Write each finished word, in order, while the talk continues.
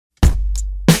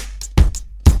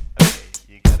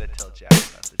tell Jack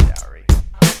about the dowry.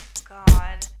 Oh,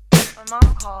 God. My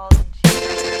mom called and she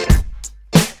said,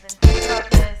 I've been thinking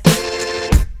about this.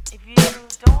 If you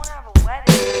don't have a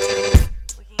wedding,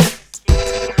 we can just get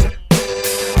married.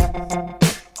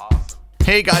 Awesome.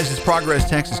 Hey guys, it's Progress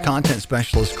Texas content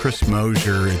specialist Chris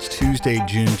Mosier. It's Tuesday,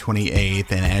 June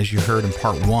 28th, and as you heard in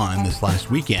part one this last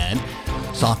weekend,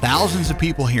 saw thousands of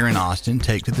people here in Austin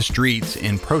take to the streets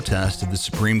in protest of the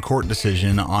Supreme Court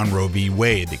decision on Roe v.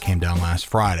 Wade that came down last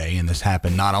Friday. And this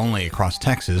happened not only across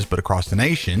Texas, but across the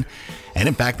nation. And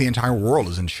in fact, the entire world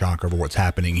is in shock over what's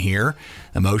happening here.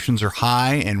 Emotions are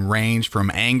high and range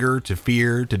from anger to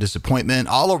fear to disappointment,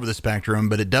 all over the spectrum.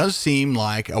 But it does seem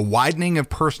like a widening of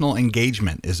personal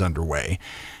engagement is underway,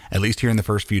 at least here in the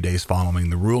first few days following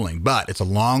the ruling. But it's a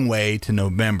long way to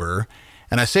November.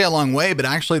 And I say a long way, but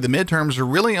actually the midterms are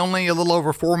really only a little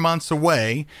over 4 months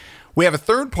away. We have a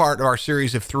third part of our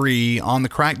series of 3 on the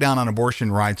crackdown on abortion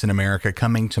rights in America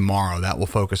coming tomorrow. That will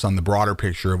focus on the broader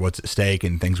picture of what's at stake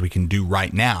and things we can do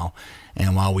right now.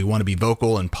 And while we want to be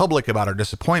vocal and public about our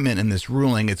disappointment in this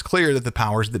ruling, it's clear that the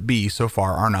powers that be so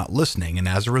far are not listening. And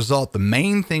as a result, the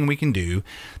main thing we can do,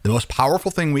 the most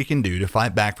powerful thing we can do to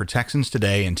fight back for Texans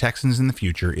today and Texans in the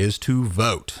future is to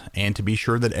vote, and to be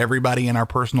sure that everybody in our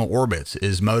personal orbits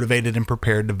is motivated and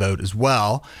prepared to vote as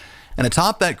well. And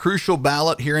atop that crucial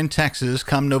ballot here in Texas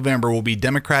come November will be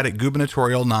Democratic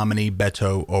gubernatorial nominee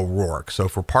Beto O'Rourke. So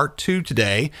for part 2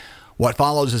 today, what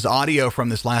follows is audio from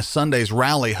this last Sunday's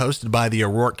rally hosted by the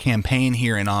O'Rourke campaign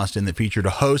here in Austin that featured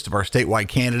a host of our statewide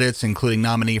candidates, including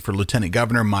nominee for Lieutenant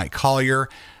Governor Mike Collier,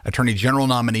 Attorney General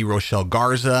nominee Rochelle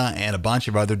Garza, and a bunch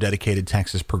of other dedicated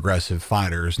Texas progressive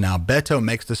fighters. Now, Beto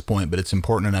makes this point, but it's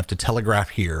important enough to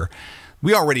telegraph here.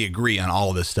 We already agree on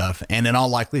all of this stuff, and in all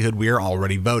likelihood, we are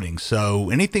already voting. So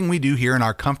anything we do here in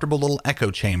our comfortable little echo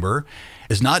chamber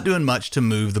is not doing much to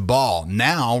move the ball.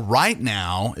 Now, right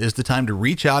now, is the time to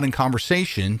reach out in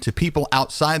conversation to people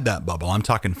outside that bubble. I'm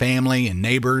talking family and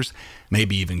neighbors,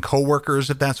 maybe even coworkers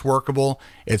if that's workable.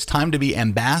 It's time to be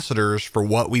ambassadors for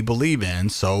what we believe in,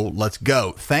 so let's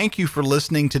go. Thank you for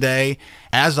listening today,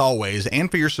 as always,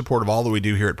 and for your support of all that we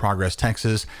do here at Progress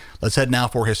Texas. Let's head now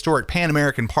for historic Pan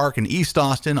American Park in East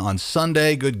Austin on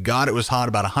Sunday. Good God, it was hot,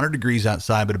 about 100 degrees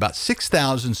outside, but about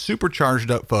 6,000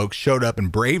 supercharged up folks showed up and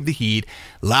braved the heat,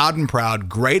 loud and proud,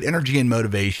 great energy and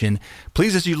motivation.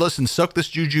 Please, as you listen, soak this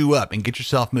juju up and get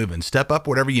yourself moving. Step up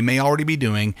whatever you may already be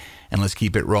doing, and let's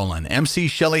keep it rolling. MC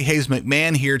Shelley Hayes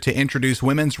McMahon here to introduce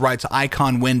women's rights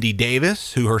icon Wendy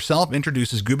Davis, who herself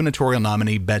introduces gubernatorial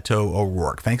nominee Beto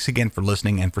O'Rourke. Thanks again for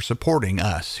listening and for supporting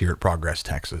us here at Progress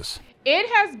Texas. It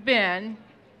has been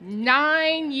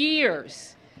 9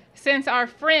 years since our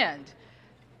friend,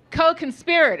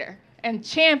 co-conspirator, and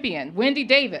champion Wendy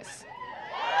Davis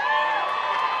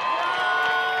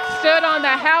stood on the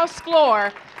House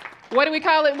floor, what do we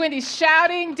call it, Wendy,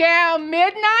 shouting down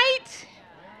midnight?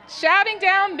 Shouting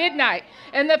down midnight,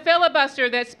 and the filibuster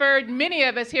that spurred many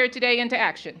of us here today into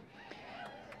action.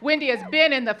 Wendy has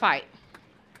been in the fight.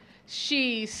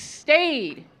 She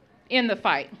stayed in the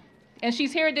fight. And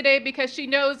she's here today because she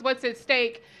knows what's at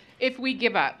stake if we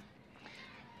give up.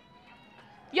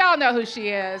 Y'all know who she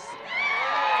is.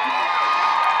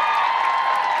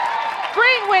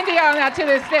 Bring Wendy on out to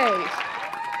the stage.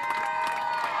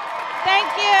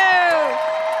 Thank you.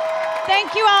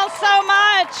 Thank you all so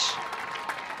much.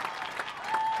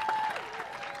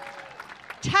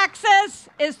 Texas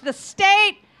is the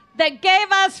state that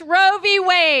gave us Roe v.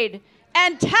 Wade,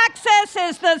 and Texas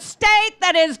is the state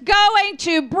that is going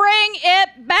to bring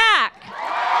it back.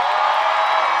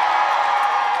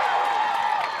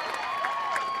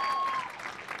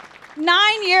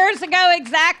 Nine years ago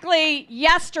exactly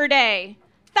yesterday,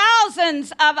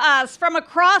 thousands of us from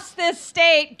across this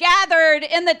state gathered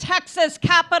in the Texas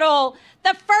Capitol,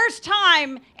 the first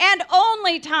time and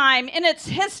only time in its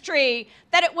history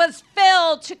that it was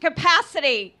filled to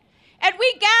capacity. And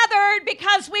we gathered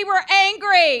because we were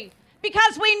angry,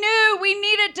 because we knew we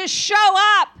needed to show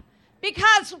up,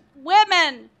 because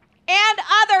women and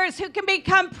others who can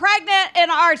become pregnant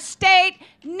in our state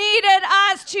needed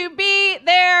us to be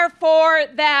there for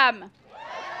them.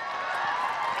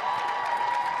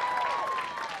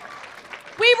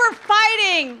 We were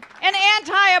fighting an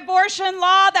anti-abortion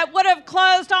law that would have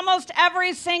closed almost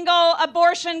every single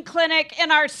abortion clinic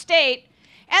in our state.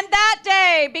 And that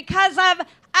day, because of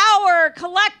our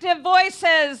collective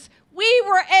voices, we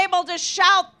were able to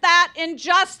shout that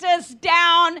injustice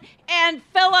down and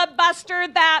filibuster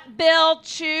that bill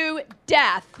to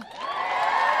death.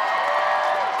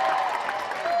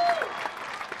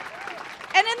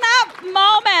 And in that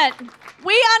moment,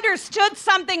 we understood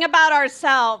something about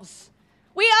ourselves.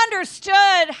 We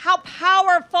understood how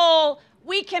powerful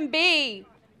we can be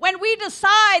when we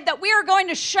decide that we are going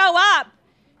to show up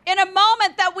in a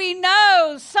moment that we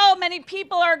know so many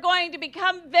people are going to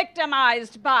become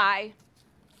victimized by.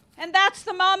 And that's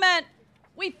the moment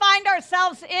we find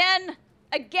ourselves in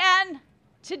again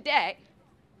today.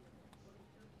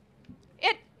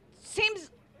 It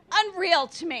seems unreal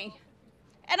to me.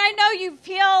 And I know you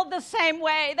feel the same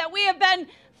way, that we have been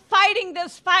fighting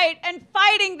this fight and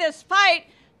fighting this fight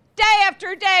day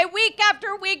after day, week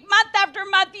after week, month after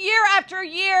month, year after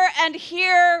year, and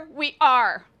here we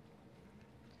are.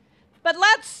 But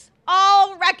let's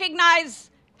all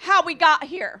recognize how we got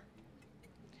here.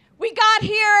 We got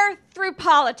here through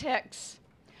politics.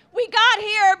 We got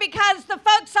here because the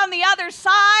folks on the other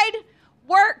side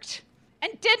worked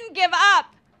and didn't give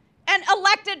up and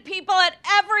elected people at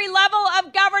every level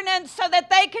of governance so that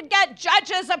they could get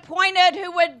judges appointed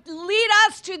who would lead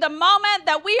us to the moment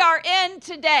that we are in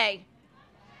today.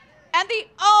 And the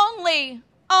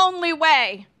only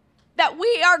way that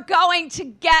we are going to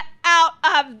get out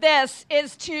of this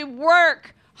is to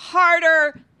work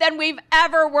harder than we've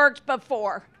ever worked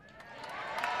before.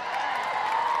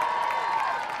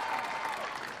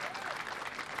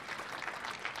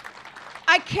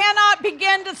 I cannot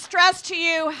begin to stress to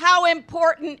you how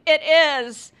important it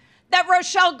is that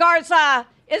Rochelle Garza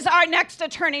is our next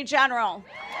Attorney General.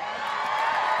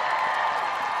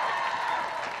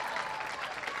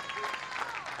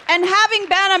 And having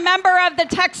been a member of the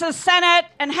Texas Senate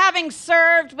and having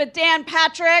served with Dan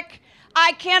Patrick,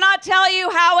 I cannot tell you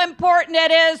how important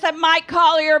it is that Mike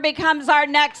Collier becomes our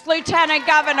next Lieutenant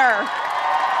Governor.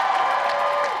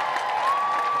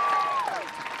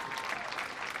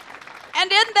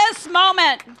 And in this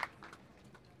moment,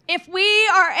 if we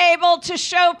are able to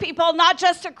show people, not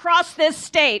just across this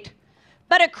state,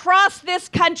 but across this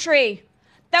country,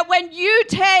 that when you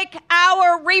take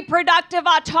our reproductive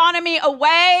autonomy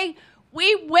away,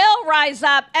 we will rise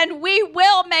up and we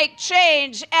will make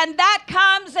change. And that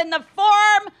comes in the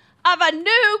form of a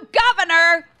new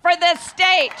governor for this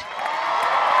state.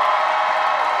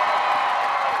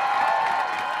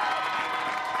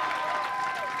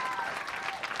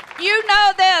 You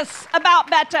know this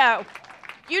about Beto.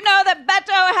 You know that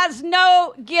Beto has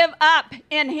no give up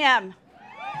in him.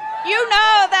 You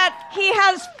know that he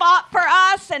has fought for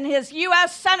us in his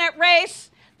U.S. Senate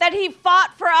race, that he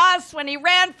fought for us when he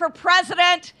ran for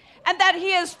president, and that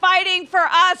he is fighting for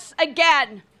us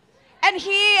again. And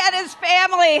he and his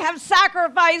family have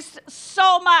sacrificed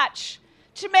so much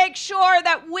to make sure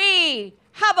that we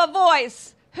have a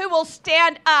voice who will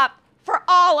stand up for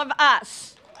all of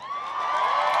us.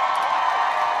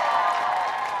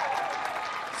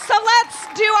 So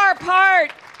let's do our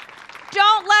part.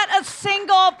 Don't let a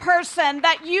single person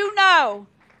that you know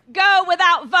go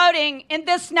without voting in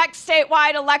this next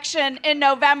statewide election in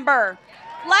November.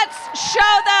 Let's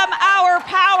show them our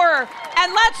power,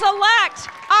 and let's elect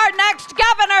our next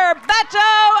governor,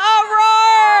 Beto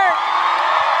O'Rourke.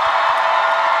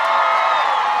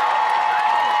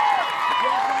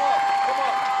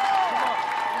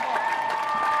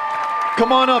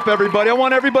 Come on up, everybody. I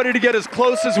want everybody to get as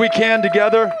close as we can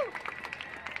together.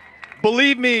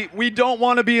 Believe me, we don't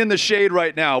want to be in the shade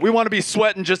right now. We want to be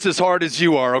sweating just as hard as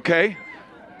you are, okay?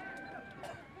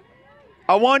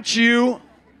 I want you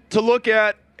to look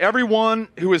at everyone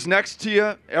who is next to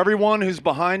you, everyone who's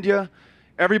behind you,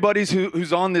 everybody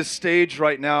who's on this stage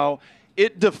right now.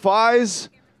 It defies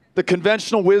the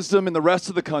conventional wisdom in the rest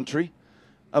of the country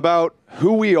about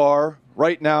who we are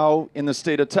right now in the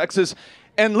state of Texas.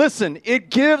 And listen, it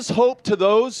gives hope to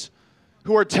those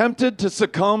who are tempted to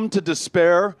succumb to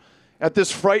despair at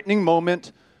this frightening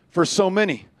moment for so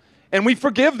many. And we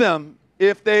forgive them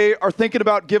if they are thinking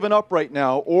about giving up right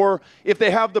now, or if they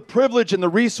have the privilege and the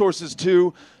resources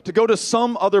to go to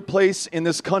some other place in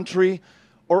this country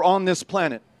or on this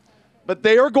planet. But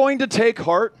they are going to take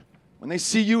heart when they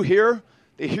see you here,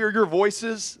 they hear your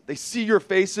voices, they see your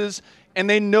faces, and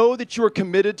they know that you are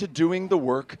committed to doing the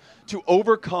work to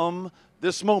overcome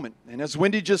this moment. And as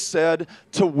Wendy just said,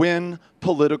 to win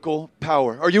political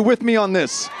power. Are you with me on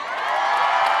this?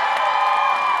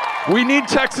 We need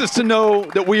Texas to know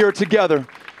that we are together.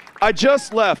 I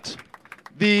just left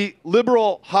the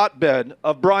liberal hotbed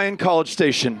of Bryan College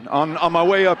Station on my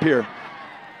way up here.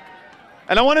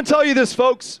 And I want to tell you this,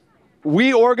 folks.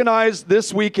 We organized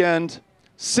this weekend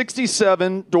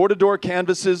 67 door-to-door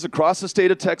canvases across the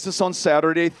state of Texas on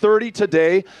Saturday, 30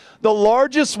 today. The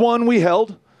largest one we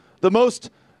held, the most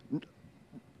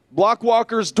block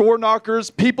walkers, door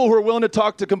knockers, people who are willing to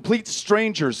talk to complete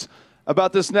strangers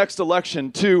about this next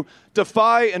election to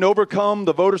defy and overcome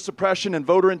the voter suppression and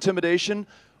voter intimidation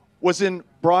was in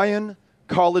Bryan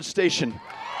College Station.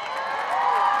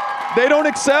 They don't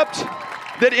accept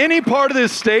that any part of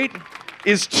this state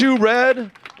is too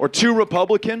red or too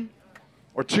Republican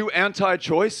or too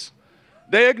anti-choice.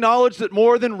 They acknowledge that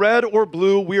more than red or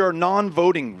blue, we are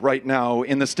non-voting right now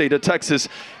in the state of Texas.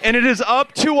 And it is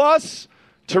up to us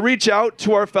to reach out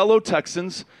to our fellow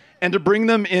Texans and to bring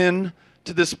them in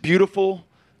to this beautiful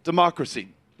democracy.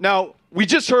 Now, we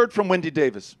just heard from Wendy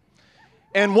Davis.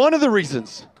 And one of the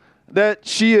reasons that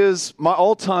she is my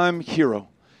all-time hero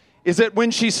is that when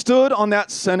she stood on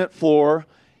that Senate floor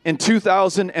in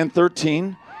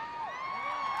 2013,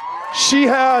 she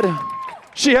had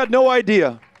no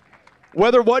idea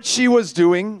whether what she was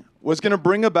doing was going to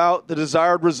bring about the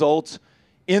desired result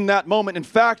in that moment. In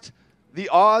fact, the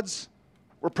odds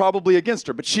were probably against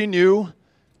her, but she knew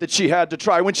that she had to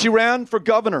try. When she ran for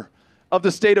governor of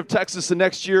the state of Texas the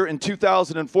next year in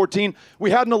 2014, we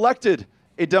hadn't elected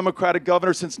a Democratic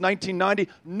governor since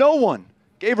 1990. No one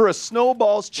gave her a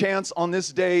snowball's chance on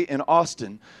this day in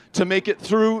Austin to make it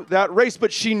through that race,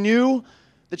 but she knew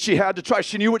that she had to try.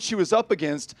 She knew what she was up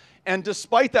against, and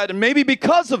despite that, and maybe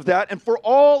because of that, and for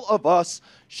all of us,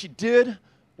 she did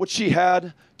what she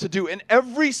had to do. And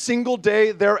every single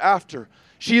day thereafter,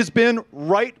 she has been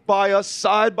right by us,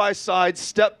 side by side,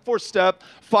 step for step,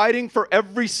 fighting for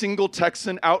every single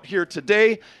Texan out here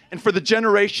today and for the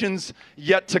generations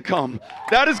yet to come.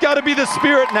 That has got to be the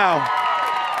spirit now.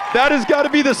 That has got to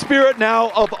be the spirit now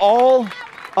of all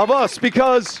of us,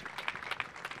 because,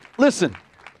 listen,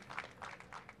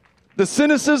 the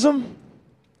cynicism,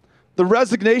 the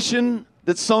resignation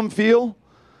that some feel,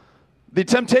 the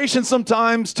temptation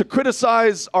sometimes to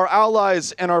criticize our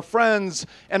allies and our friends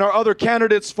and our other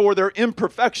candidates for their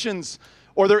imperfections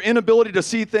or their inability to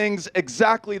see things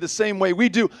exactly the same way we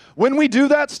do. When we do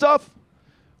that stuff,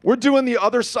 we're doing the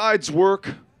other side's work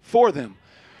for them.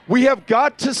 We have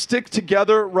got to stick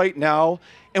together right now,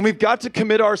 and we've got to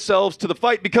commit ourselves to the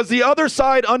fight, because the other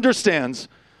side understands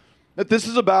that this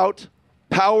is about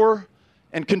power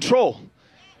and control.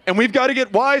 And we've got to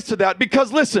get wise to that,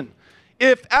 because listen,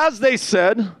 if, as they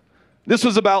said, this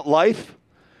was about life,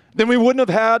 then we wouldn't have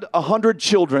had 100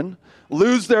 children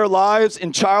lose their lives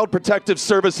in Child Protective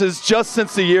Services just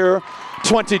since the year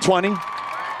 2020.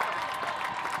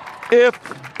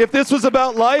 If this was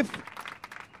about life,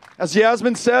 as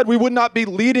Yasmin said, we would not be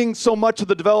leading so much of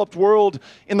the developed world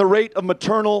in the rate of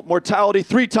maternal mortality,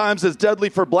 3 times as deadly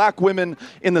for black women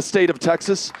in the state of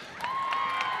Texas.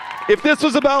 If this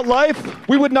was about life,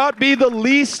 we would not be the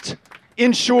least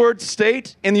insured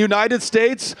state in the United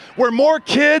States, where more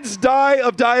kids die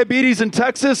of diabetes in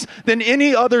Texas than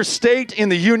any other state in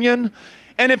the union.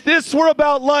 And if this were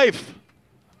about life,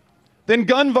 then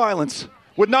gun violence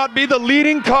would not be the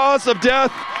leading cause of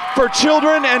death for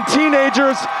children and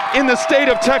teenagers in the state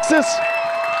of Texas.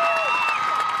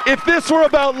 If this were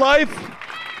about life,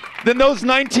 then those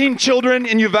 19 children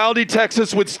in Uvalde,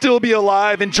 Texas would still be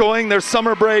alive, enjoying their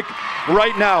summer break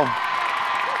right now.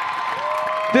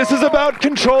 This is about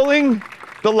controlling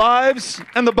the lives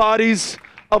and the bodies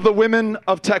of the women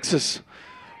of Texas.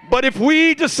 But if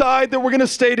we decide that we're going to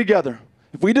stay together,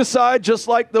 if we decide, just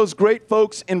like those great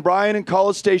folks in Bryan and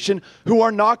College Station who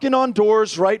are knocking on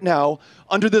doors right now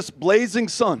under this blazing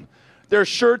sun, their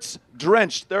shirts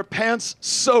drenched, their pants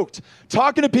soaked,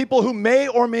 talking to people who may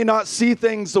or may not see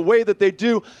things the way that they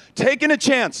do, taking a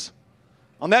chance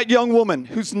on that young woman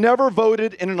who's never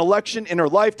voted in an election in her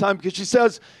lifetime because she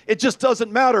says it just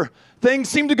doesn't matter. Things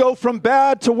seem to go from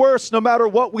bad to worse no matter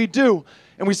what we do.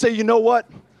 And we say, you know what?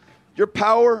 Your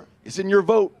power is in your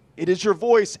vote. It is your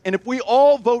voice. And if we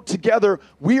all vote together,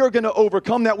 we are going to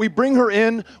overcome that. We bring her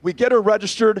in. We get her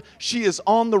registered. She is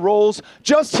on the rolls.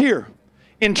 Just here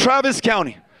in Travis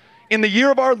County, in the year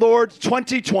of our Lord,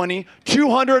 2020,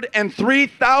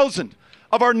 203,000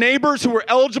 of our neighbors who were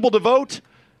eligible to vote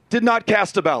did not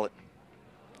cast a ballot.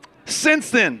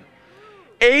 Since then,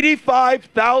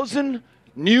 85,000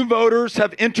 new voters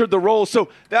have entered the rolls. So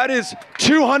that is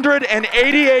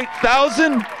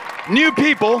 288,000 new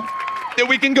people that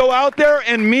we can go out there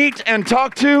and meet and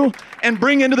talk to and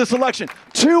bring into this election.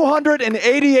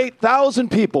 288,000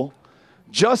 people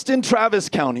just in Travis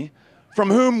County from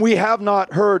whom we have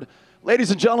not heard.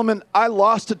 Ladies and gentlemen, I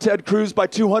lost to Ted Cruz by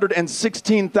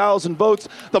 216,000 votes.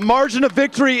 The margin of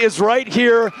victory is right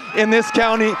here in this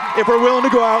county if we're willing to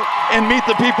go out and meet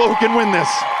the people who can win this.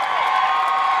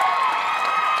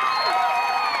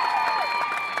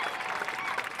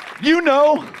 You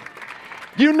know.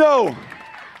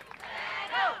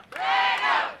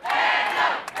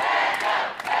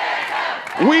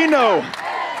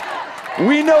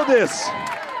 We know this.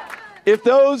 If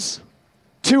those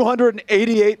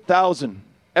 288,000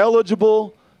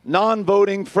 eligible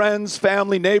non-voting friends,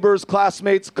 family, neighbors,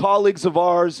 classmates, colleagues of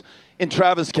ours in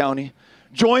Travis County,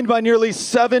 joined by nearly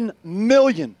 7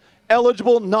 million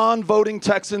eligible non-voting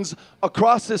Texans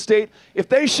across the state. If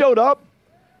they showed up,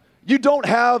 you don't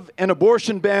have an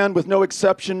abortion ban with no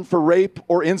exception for rape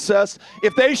or incest.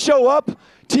 If they show up,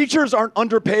 teachers aren't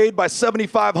underpaid by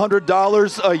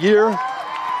 $7,500 a year.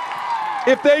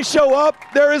 If they show up,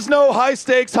 there is no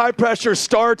high-stakes, high-pressure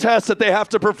STAR test that they have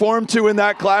to perform to in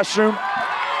that classroom.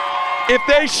 If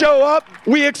they show up,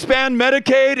 we expand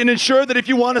Medicaid and ensure that if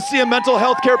you want to see a mental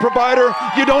health care provider,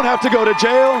 you don't have to go to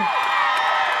jail.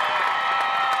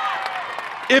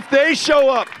 If they show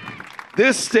up,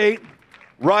 this state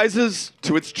rises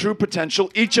to its true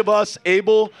potential, each of us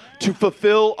able to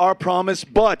fulfill our promise,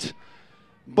 but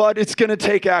it's going to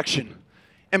take action.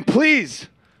 And please,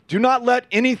 do not let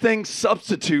anything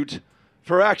substitute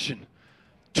for action.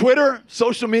 Twitter,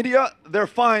 social media, they're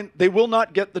fine. They will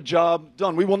not get the job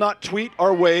done. We will not tweet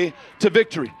our way to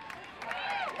victory.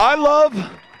 I love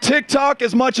TikTok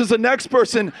as much as the next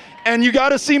person, and you got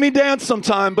to see me dance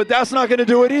sometime, but that's not going to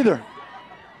do it either.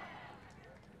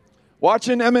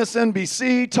 Watching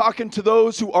MSNBC, talking to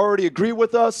those who already agree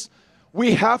with us,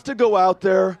 we have to go out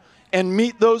there and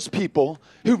meet those people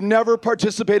who've never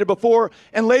participated before.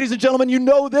 And ladies and gentlemen, you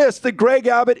know this, that Greg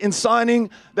Abbott, in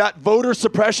signing that voter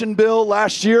suppression bill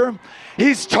last year,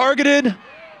 he's targeted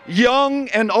young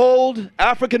and old,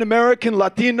 African American,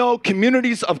 Latino,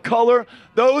 communities of color,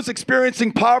 those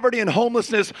experiencing poverty and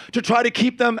homelessness, to try to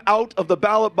keep them out of the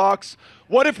ballot box.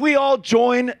 What if we all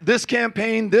join this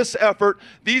campaign, this effort,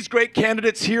 these great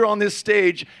candidates here on this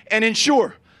stage, and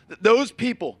ensure that those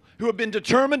people who have been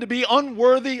determined to be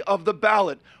unworthy of the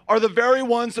ballot are the very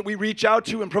ones that we reach out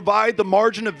to and provide the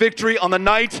margin of victory on the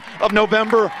night of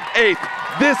November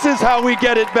 8th. This is how we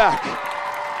get it back.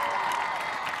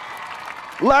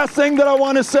 Last thing that I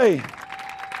want to say,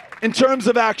 in terms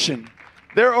of action,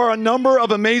 there are a number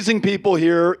of amazing people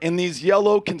here in these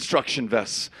yellow construction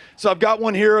vests. So I've got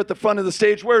one here at the front of the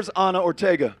stage. Where's Ana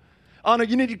Ortega? Ana,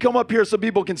 you need to come up here so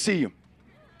people can see you.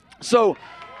 So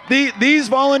these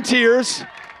volunteers,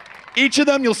 each of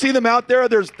them, you'll see them out there.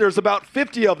 There's about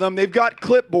 50 of them. They've got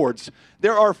clipboards.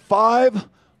 There are 5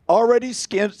 already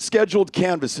scheduled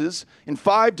canvases in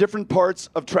 5 different parts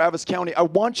of Travis County. I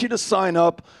want you to sign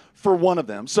up for one of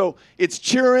them. So it's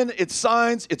cheering, it's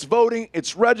signs, it's voting,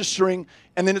 it's registering,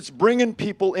 and then it's bringing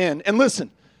people in. And listen,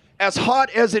 as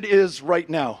hot as it is right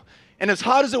now, and as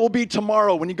hot as it will be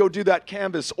tomorrow when you go do that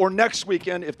canvas, or next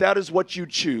weekend if that is what you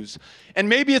choose, and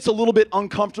maybe it's a little bit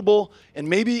uncomfortable, and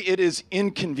maybe it is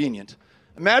inconvenient.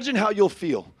 Imagine how you'll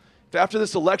feel if after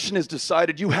this election is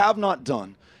decided you have not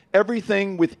done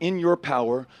everything within your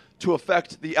power to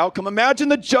affect the outcome. Imagine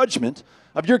the judgment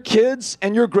of your kids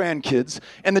and your grandkids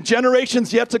and the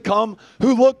generations yet to come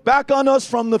who look back on us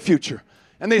from the future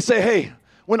and they say, hey,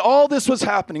 when all this was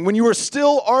happening, when you were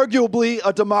still arguably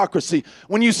a democracy,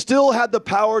 when you still had the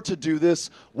power to do this,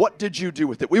 what did you do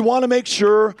with it? We want to make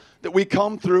sure that we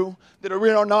come through, that we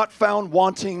are not found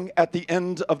wanting at the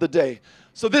end of the day.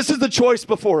 So this is the choice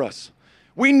before us.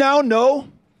 We now know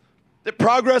that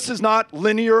progress is not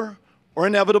linear or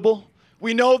inevitable.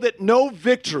 We know that no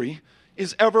victory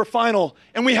is ever final.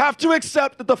 And we have to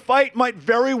accept that the fight might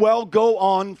very well go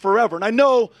on forever. And I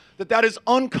know that that is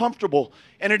uncomfortable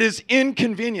and it is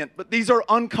inconvenient, but these are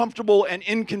uncomfortable and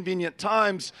inconvenient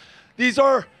times. These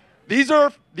are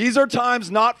times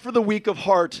not for the weak of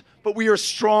heart, but we are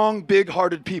strong,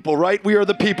 big-hearted people, right? We are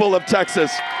the people of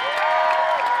Texas.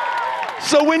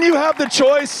 So when you have the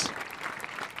choice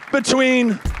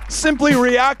between simply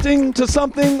reacting to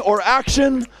something or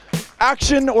action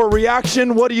or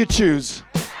reaction, what do you choose?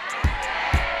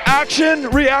 Action,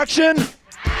 reaction?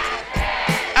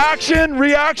 Action,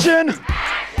 reaction?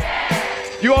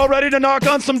 You all ready to knock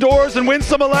on some doors and win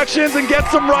some elections and get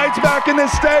some rights back in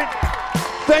this state?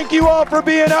 Thank you all for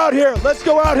being out here. Let's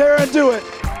go out here and do it.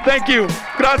 Thank you.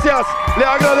 Gracias. Le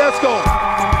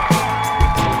agradezco.